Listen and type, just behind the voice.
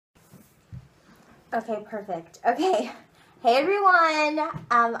Okay, perfect. Okay. Hey everyone,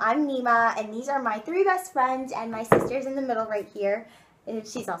 I'm Nima, and these are my 3 best friends, and my sister's in the middle right here. And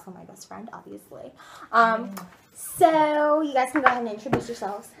she's also my best friend, obviously. So you guys can go ahead and introduce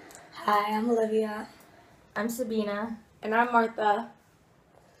yourselves. Hi, I'm Olivia. I'm Sabina. And I'm Martha.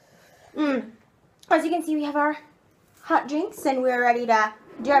 As you can see, we have our hot drinks, and we're ready to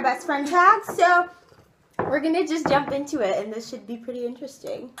do our best friend tag. So we're gonna just jump into it, and this should be pretty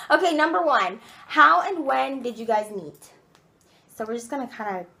interesting. Okay, number 1, how and when did you guys meet? So we're just gonna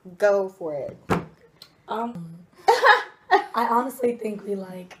kind of go for it. I honestly think we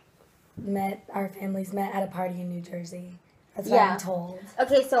our families met at a party in New Jersey. That's what I'm told.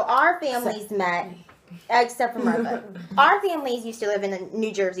 Okay, so our families met, except for Martha. Our families used to live in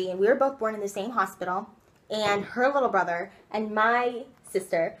New Jersey, and we were both born in the same hospital. And her little brother and my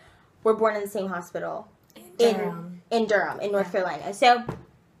sister were born in the same hospital in Durham, in North Carolina. So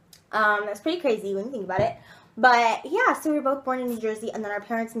that's pretty crazy when you think about it. But yeah, so we were both born in New Jersey, and then our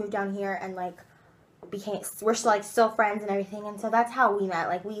parents moved down here and we're still friends and everything. And so that's how we met.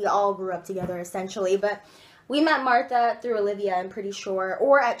 Like, we all grew up together essentially. But we met Martha through Olivia, I'm pretty sure,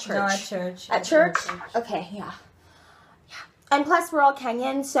 or at church. No, at church. At church? Okay, yeah. And plus, we're all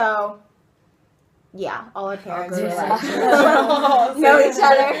Kenyan, so yeah, all our parents were know each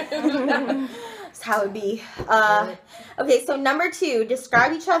other. That's how it be. Okay, so number 2,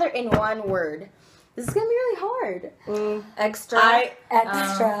 describe each other in 1 word. This is gonna be really hard. Extra.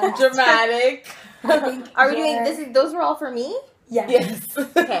 Extra. Dramatic. Are we doing this? Those were all for me. Yes.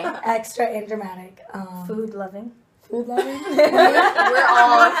 Okay. Extra and dramatic. Food loving. Food loving. We're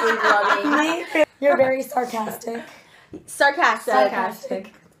all food loving. You're very sarcastic.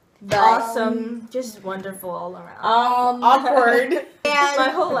 Sarcastic. But, Awesome. Just wonderful all around. Awkward. My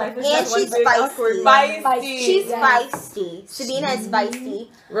And whole life is and just one she's big feisty. awkward. Feisty. She's Yes. feisty. Sabina is feisty.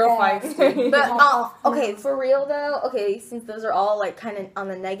 Real Yeah. feisty. But okay, for real though. Okay, since those are all like kind of on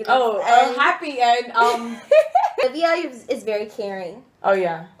the negative Oh, end, happy end. Olivia is very caring. Oh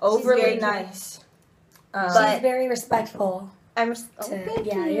yeah. Overly very nice. But- She's very respectful. Thank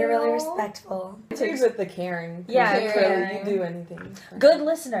Yeah, you. you're really respectful. Agrees with the caring. Yeah, Really, caring. you do anything. good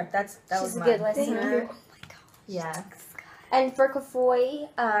listener. That She's was a mine. good Thank listener. you. Oh my gosh. Yeah. And for Kafoy,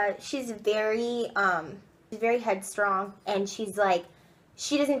 she's very headstrong, and she's like,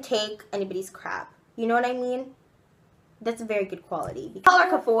 she doesn't take anybody's crap. You know what I mean? That's a very good quality. We call her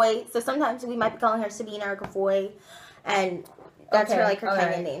Kafoy, so sometimes we might be calling her Sabina or Kafoy, and that's her her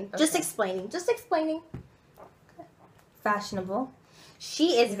Kenyan name. Okay. Just explaining. Fashionable.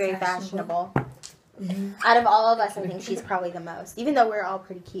 She is very Fashionable. fashionable. Out of all of us, I think she's probably the most. Even though we're all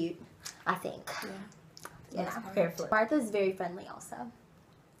pretty cute, I think. Yeah. Hair flip. Martha's very friendly also.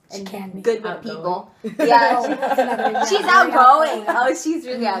 She can be. Good with Outgoing. people. Yeah. That's another- She's yeah, very outgoing. Oh, she's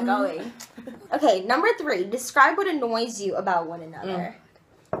really outgoing. Okay, number 3. Describe what annoys you about one another.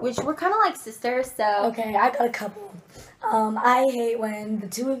 Which we're kind of like sisters, so. Okay, I got a couple. I hate when the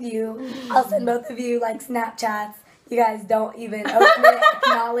 2 of you, I'll send both of you like Snapchats. You guys don't even open it,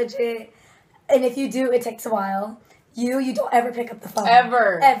 acknowledge it. And if you do, it takes a while. You don't ever pick up the phone.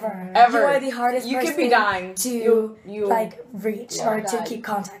 Ever. You are the hardest You person could be dying to You reach Yeah. or to God. keep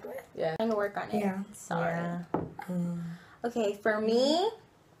contact with. Yeah. Trying to work on it. Yeah. Sorry. Yeah. Okay, for me,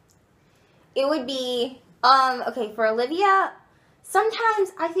 it would be, okay, for Olivia,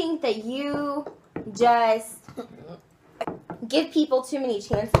 sometimes I think that you just give people too many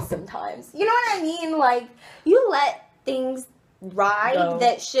chances sometimes. You know what I mean? Like, you let things ride Go.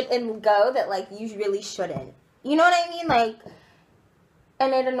 that shouldn't go that, like, you really shouldn't. You know what I mean? Like,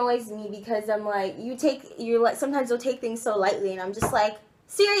 and it annoys me because I'm like, sometimes you'll take things so lightly, and I'm just like,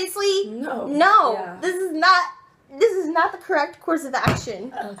 seriously? No. No, this is not the correct course of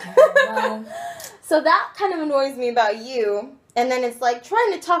action. Okay. Well, So that kind of annoys me about you. And then it's like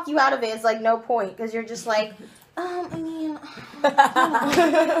trying to talk you out of it is like no point because you're just like, I mean,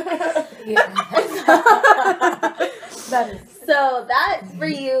 yeah. That is. so that's for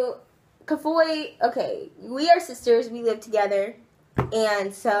you, Kafoy. Okay, we are sisters. We live together,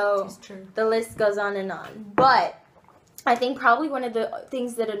 and so It's true. the list goes on and on. But I think probably one of the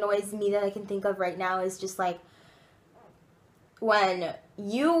things that annoys me that I can think of right now is just like when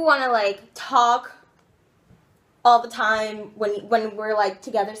you want to like talk all the time when we're like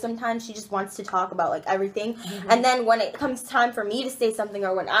together. Sometimes she just wants to talk about like everything, and then when it comes time for me to say something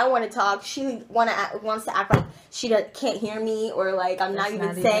or when I want to talk, she wants to act like she can't hear me or like I'm not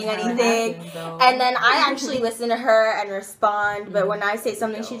even saying anything. And then I actually listen to her and respond, but when I say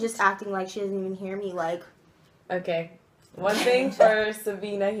something, she's just acting like she doesn't even hear me. Like, Okay. One thing for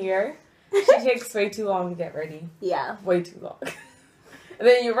Sabina here. She takes way too long to get ready. yeah. Way too long. And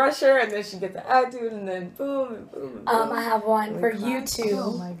then you rush her, and then she gets an attitude, and then boom, and boom, and boom. I have one for you two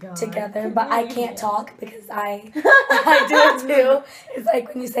Oh my god. together, but I can't talk because I do it too. It's like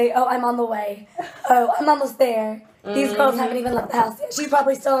when you say, "Oh, I'm on the way. Oh, I'm almost there." These girls haven't even left the house yet. She's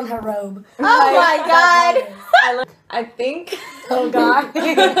probably still in her robe. Oh my god. I think Oh God.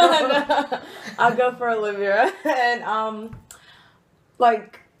 I'll go for Olivia. And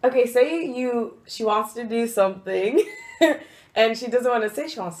like, okay, say she wants to do something and she doesn't want to say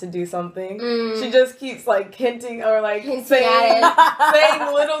she wants to do something. She just keeps like hinting or like Hinting saying at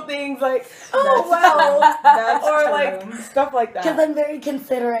saying little things like, oh well, That's or true. like stuff like Because that. I'm very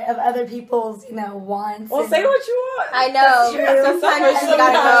considerate of other people's, wants. Well, and- say what you want. I know. True. Sometimes you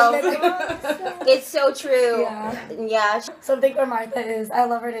gotta go. It's so true. Yeah. Yeah. Something for Martha is I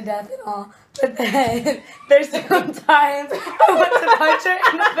love her to death and all, but then there's sometimes I want to punch her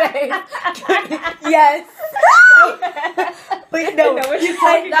in the face. Yes. Wait, no. I know what you're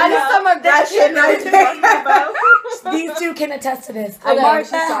I- talking That is some aggression right there. These two can attest to this. I know what Martha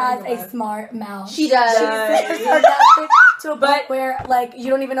she's has talking a about. smart mouth. She does. She's sarcastic to a point where, like, you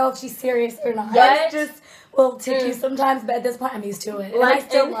don't even know if she's serious or not. But- It just will tick you sometimes, but at this point, I'm used to it. And I Like,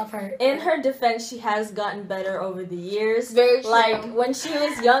 still in- love her. In her defense, she has gotten better over the years. Very true. Like when she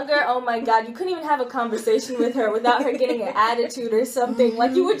was younger, oh my god, you couldn't even have a conversation with her without her getting an attitude or something.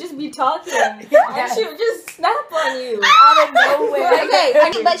 Like you would just be talking, and she would just snap on you out of nowhere.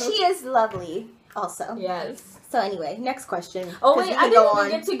 Okay, but she is lovely also. Yes. So anyway, next question. Oh 'cause wait, we I can didn't go even on.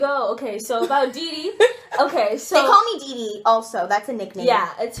 get to go. Okay, so about Dee Dee. Okay, so They call me Dee Dee also. That's a nickname. yeah,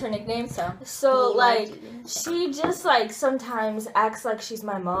 it's her nickname. So Dee Dee, like Dee Dee. she just like sometimes acts like she's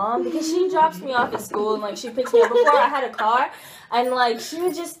my mom because she drops me off at school and like she picks me up before I had a car. And like she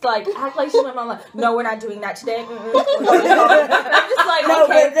would just like act like she's my mom. Like, no, we're not doing that today. I'm just like, No,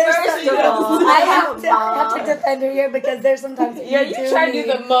 okay, but there's first some- of all, I have to defend her here because there's sometimes Yeah, you try to do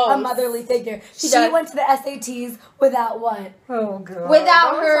need the most. a motherly figure. She does. went to the SATs without what? oh god,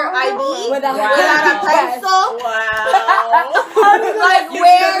 Without her ID, Without without a Wow. pencil, Wow. like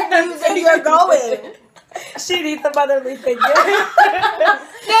where do you think you're going? She needs a motherly figure.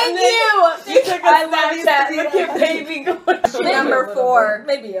 Thank you. You took a Snapchat. Look at baby going. Number 4.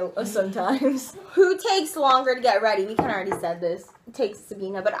 maybe sometimes. Who takes longer to get ready? We kind of already said this. It takes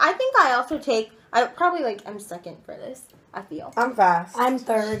Sabina, but I think I also take. I'm second for this. I feel I'm fast. I'm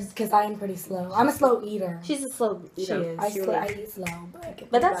third because I'm pretty slow. I'm a slow eater. she's a slow eater. is. I eat slow, but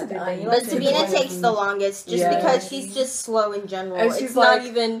But that's a good thing. You But like to Sabina enjoy takes the longest just Yes. because she's just slow in general. And It's she's not like-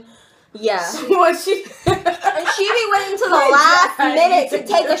 even. Yeah. What she? And she be waiting till the last minute to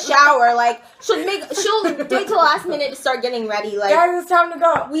take a shower. Like she'll wait till the last minute to start getting ready. Like Guys, it's time to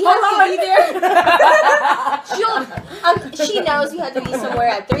go. we have to be there. She knows we have to be somewhere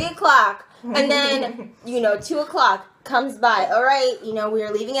at 3:00, and then 2:00 comes by. All right, we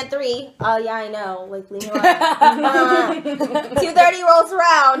are leaving at 3. Oh yeah, I know. Like leave me alone. 2:30 rolls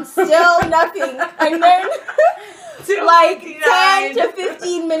around, still nothing, and then. Like 10 to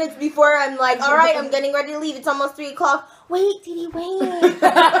 15 minutes before I'm like, all right, I'm getting ready to leave. It's almost 3:00. Wait, Didi, wait.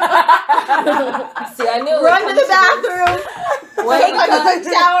 See, I knew. Run to the bathroom. Take like a quick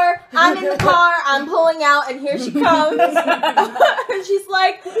shower. I'm in the car. I'm pulling out, and here she comes. And she's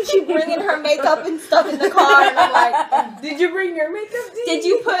like, she bringing her makeup and stuff in the car, and I'm like, Did you bring your makeup? did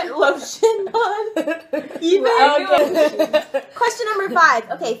you put lotion on? Even. Okay. Question number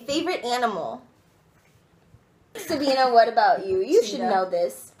 5. Okay, favorite animal. Sabina, what about you? You should Cheetah. know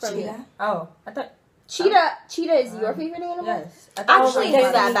this from me. Cheetah. Oh, I thought Cheetah is your favorite animal? yes. I I thought actually Oh, knew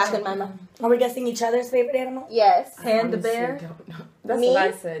my that God. back in my mind. Are we guessing each other's favorite animal? Yes. Panda bear. Don't know. That's Me? what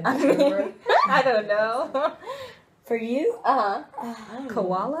I said. I mean, I don't know. For you? Uh-huh.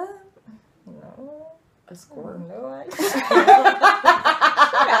 Koala? No. A squirrel. No.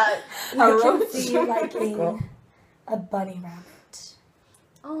 I can roach? see you liking a bunny rabbit.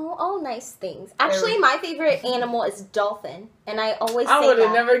 Oh, all nice things. Actually, my favorite animal is dolphin, and I always I say would have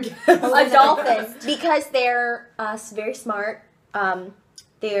that. never guessed. A dolphin because they're very smart.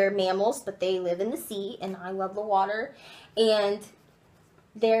 They're mammals, but they live in the sea, and I love the water, and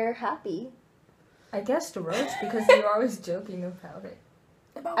they're happy. I guessed roach because you're always joking about it.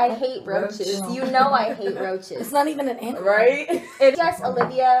 I hate roaches. Roach. You know I hate It's roaches. not even an animal. Right? Yes,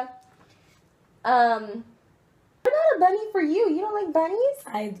 Olivia. What about a bunny for you? You don't like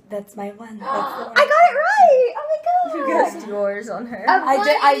bunnies? That's my one. That's the I one. got it right! Oh my You god! guessed yours on her.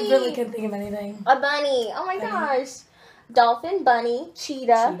 I really couldn't think of anything. A bunny. Oh my gosh. Dolphin, bunny,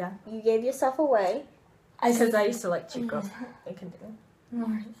 cheetah. Cheetah. You gave yourself away. Because I used to like Chico. They can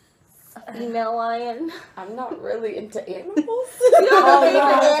do. A female lion. I'm not really into animals. You don't have a Oh,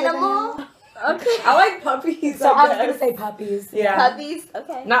 favorite yeah. animal? Okay. I like puppies. So I was guess. gonna say puppies. Yeah. Puppies.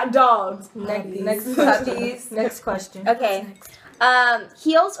 Okay. Not dogs. Next Puppies. question. Next question. Okay. Next.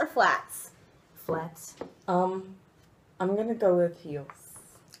 Heels or flats? Flats. I'm gonna go with heels.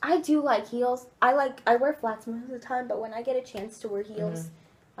 I do like heels. I wear flats most of the time, but when I get a chance to wear heels,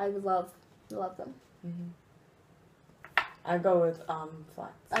 I would love them. I go with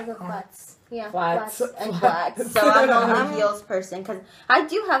flats. I go flats. Yeah, Flats. flats and Flats. flats. So I'm a heels person because I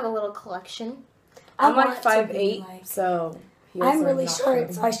do have a little collection. I'm want like to 5'8", be like- so heels I'm are really not short,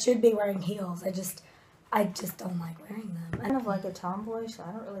 for so me. I should be wearing heels. I just don't like wearing them. Kind of like a tomboy, so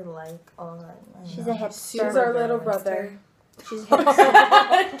I don't really like all that. She's a hipster. She's our little brother. She's a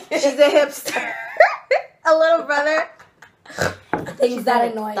hipster. She's a hipster. A little brother. Things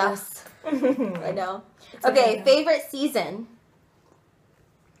that annoy stuff. us. I know. It's Okay, though. favorite season.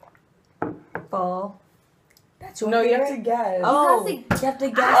 Fall. That's your No, you have favorite? to guess. Oh. You have to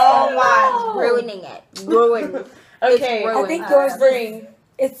guess. Oh Oh. my! Ruining it. Ruined. Okay, ruined. I think Alright. yours spring.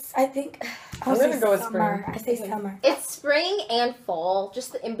 I think. I'm gonna go with summer. spring. I say summer. It's spring and fall,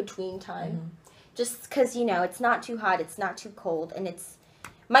 just the in between time. Just because it's not too hot, it's not too cold, and it's.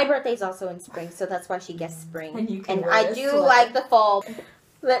 My birthday's also in spring, so that's why she guessed spring. And you can And wear I a do sweater. like the fall.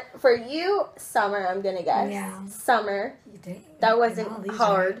 But for you, summer, I'm gonna guess. Yeah. Summer. You did. That You wasn't know these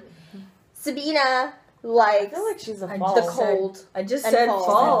hard. right. Sabina I likes feel like she's a I fall. the just cold. I just And said fall.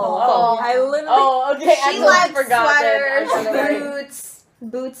 fall. Fall. I literally. Oh, okay. I She totally likes forgot that. sweaters, I got it right.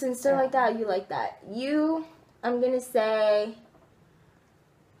 boots and stuff like that. You like that. I'm gonna say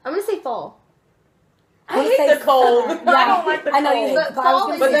fall. I would hate say the cold. summer. I Yeah. don't like the I know cold. you hate But the cold. I was fall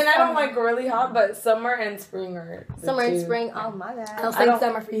gonna is- But say then I don't summer. like really hot, but summer and spring are the Summer and two. spring. Oh my god. I'll I say don't-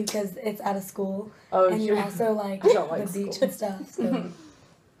 summer for you because it's out of school, Oh, and sure. you also like I don't like the beach school. and stuff. So.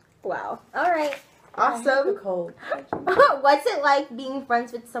 Wow. All right. I hate the Awesome. cold. What's it like being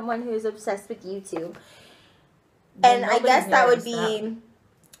friends with someone who's obsessed with YouTube? And I Nobody guess that would knows be.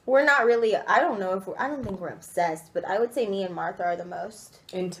 We're not really. I don't think we're obsessed, but I would say me and Martha are the most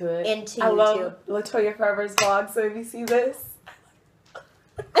Into it. into I YouTube. love Latoya Forever's vlog, so if you see this.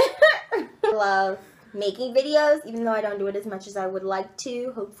 I love making videos, even though I don't do it as much as I would like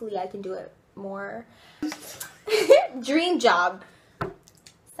to. Hopefully, I can do it more. Dream job.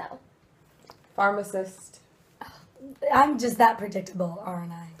 So. Pharmacist. I'm just that predictable,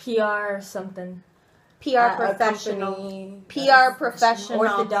 aren't I? PR or something. PR A professional. company, PR professional.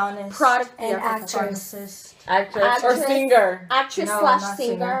 Orthodontist. Product And PR actress. Pharmacist. actress, or Actress. singer. Actress No, slash not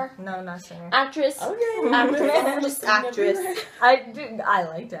singer. No, not singer. Actress. Okay. Actress. Just actress. I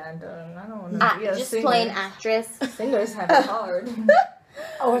like that. I don't want to be a Just singer. plain actress. Singers have it hard.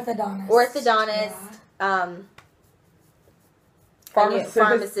 Orthodontist. Orthodontist. Yeah.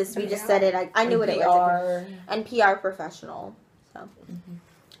 Pharmacist. We just said it. I knew what it was. PR. And PR professional. So,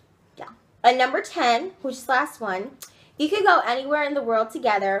 yeah. And number 10, which is the last one. If you could go anywhere in the world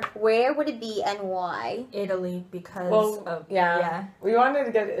together, where would it be and why? Italy because Well, of yeah. We wanted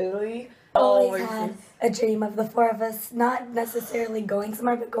to go to Italy. Always had a dream of the four of us, not necessarily going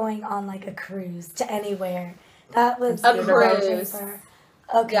somewhere, but going on like a cruise to anywhere. That was A the dream cruise. for-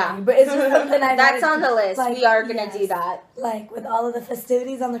 Okay, Yeah. but it's just something I That's on the list. like, We are going to yes. do that. Like with all of the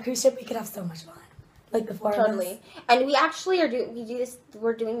festivities on the cruise ship, we could have so much fun. Like the four of us. Totally. And we actually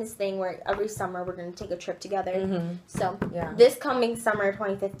we're doing this thing where every summer we're going to take a trip together. Mm-hmm. So, Yeah. this coming summer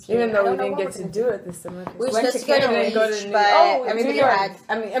 2015. Even I though we don't know didn't what get we're to do it this summer. We were Went supposed to to go to the Carowinds. beach, New but York. everybody New York. had...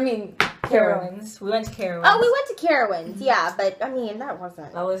 I mean, Carowinds. We went to Carowinds. Oh, we went to Carowinds, yeah, but I mean, that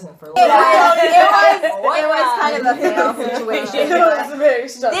wasn't... That wasn't for It was Wow. kind of a fail situation. It was very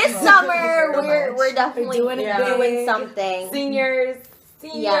stressful. This summer, we're definitely We're doing it doing big. something. Seniors.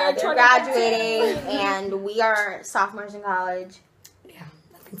 Yeah, they're graduating, and we are sophomores in college. Yeah,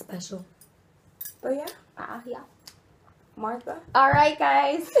 nothing special. But yeah, Yeah. Martha. All right,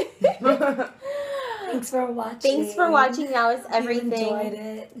 guys. Thanks for watching. Thanks for watching. That was Hope you everything. enjoyed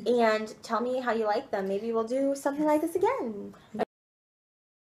it. And tell me how you like them. Maybe we'll do something like this again.